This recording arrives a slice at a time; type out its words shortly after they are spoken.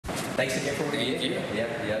Thanks again for what you did.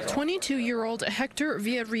 Yeah. 22-year-old Hector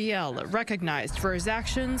Villarreal recognized for his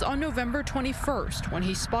actions on November 21st when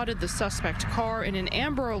he spotted the suspect car in an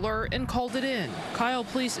Amber Alert and called it in. Kyle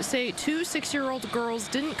police say two 6-year-old girls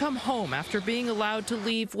didn't come home after being allowed to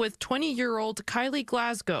leave with 20-year-old Kylie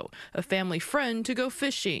Glasgow, a family friend, to go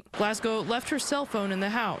fishing. Glasgow left her cell phone in the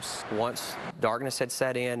house. Once darkness had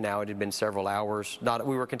set in, now it had been several hours.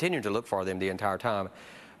 We were continuing to look for them the entire time,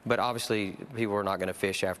 but obviously people were not going to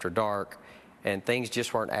fish after dark, and things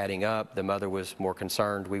just weren't adding up. The mother was more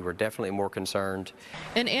concerned. We were definitely more concerned.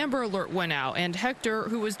 An Amber Alert went out, and Hector,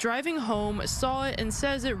 who was driving home, saw it and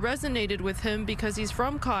says it resonated with him because he's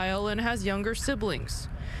from Kyle and has younger siblings.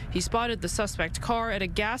 He spotted the suspect car at a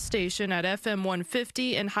gas station at FM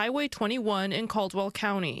 150 and Highway 21 in Caldwell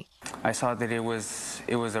County. I saw that it was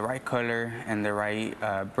the right color and the right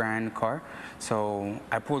brand car, so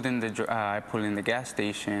I pulled in the gas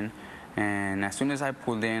station, and as soon as I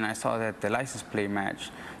pulled in, I saw that the license plate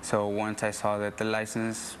matched. So once I saw that the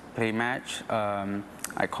license plate matched,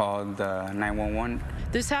 I called 911.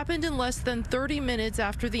 This happened in less than 30 minutes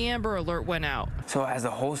after the Amber Alert went out. So as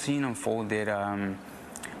the whole scene unfolded,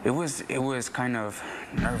 it was kind of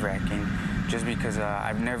nerve-wracking, just because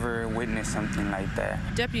I've never witnessed something like that.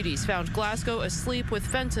 Deputies found Glasgow asleep with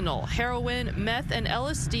fentanyl, heroin, meth, and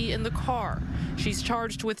LSD in the car. She's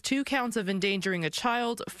charged with 2 counts of endangering a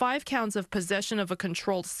child, 5 counts of possession of a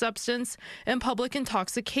controlled substance, and public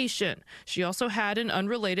intoxication. She also had an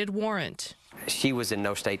unrelated warrant. She was in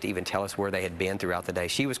no state to even tell us where they had been throughout the day.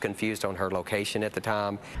 She was confused on her location at the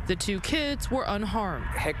time. The 2 kids were unharmed.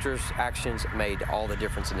 Hector's actions made all the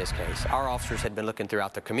difference in this case. Our officers had been looking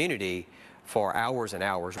throughout the community for hours and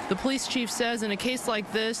hours. The police chief says in a case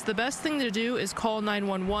like this, the best thing to do is call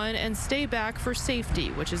 911 and stay back for safety,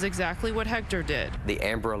 which is exactly what Hector did. The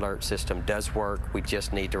Amber Alert system does work. We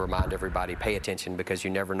just need to remind everybody, pay attention, because you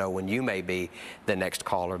never know when you may be the next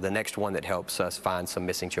caller, the next one that helps us find some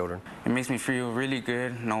missing children. It makes me feel really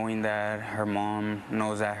good knowing that her mom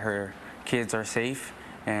knows that her kids are safe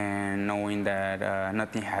and knowing that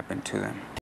nothing happened to them.